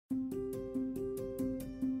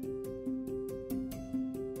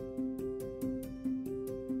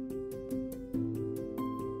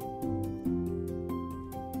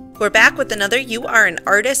We're back with another You Are an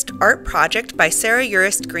Artist art project by Sarah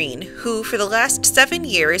Urist Green, who for the last 7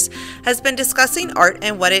 years has been discussing art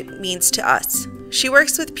and what it means to us. She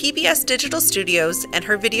works with PBS Digital Studios, and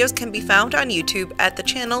her videos can be found on YouTube at the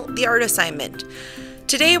channel The Art Assignment.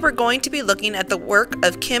 Today we're going to be looking at the work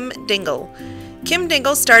of Kim Dingle. Kim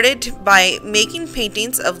Dingle started by making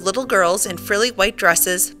paintings of little girls in frilly white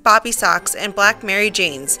dresses, bobby socks, and black Mary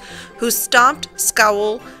Janes, who stomped,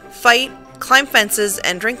 scowl, fight, climb fences,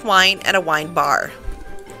 and drink wine at a wine bar.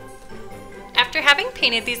 After having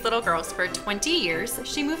painted these little girls for 20 years,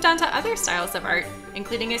 she moved on to other styles of art,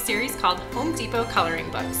 including a series called Home Depot Coloring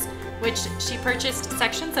Books, which she purchased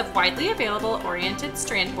sections of widely available oriented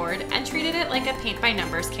strand board and treated it like a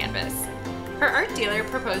paint-by-numbers canvas. Her art dealer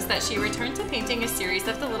proposed that she return to painting a series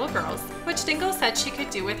of the little girls, which Dingle said she could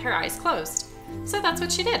do with her eyes closed. So that's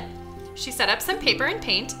what she did. She set up some paper and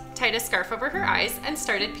paint, tied a scarf over her eyes, and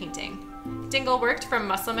started painting. Dingle worked from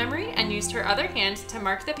muscle memory and used her other hand to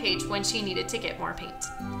mark the page when she needed to get more paint.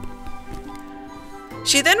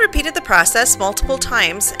 She then repeated the process multiple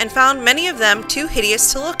times and found many of them too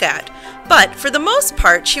hideous to look at, but for the most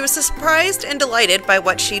part she was surprised and delighted by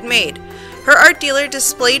what she'd made. Her art dealer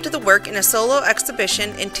displayed the work in a solo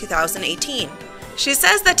exhibition in 2018. She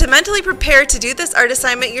says that to mentally prepare to do this art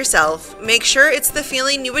assignment yourself, make sure it's the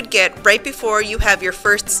feeling you would get right before you have your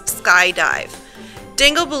first skydive.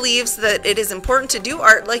 Dingle believes that it is important to do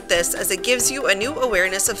art like this as it gives you a new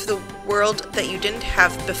awareness of the world that you didn't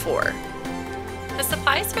have before. The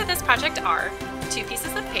supplies for this project are 2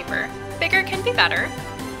 pieces of paper, bigger can be better,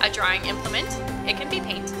 a drawing implement, it can be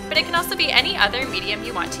paint, but it can also be any other medium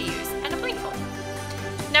you want to use, and a blindfold.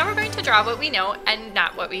 Now we're going to draw what we know and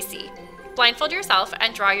not what we see. Blindfold yourself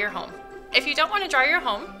and draw your home. If you don't want to draw your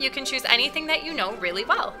home, you can choose anything that you know really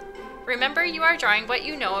well. Remember, you are drawing what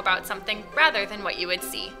you know about something rather than what you would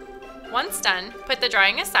see. Once done, put the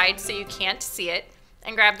drawing aside so you can't see it,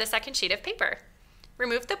 and grab the second sheet of paper.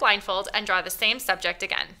 Remove the blindfold and draw the same subject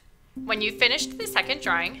again. When you've finished the second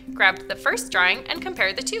drawing, grab the first drawing and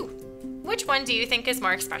compare the two. Which one do you think is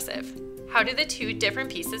more expressive? How do the 2 different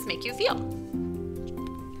pieces make you feel?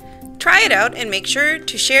 Try it out and make sure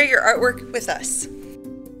to share your artwork with us.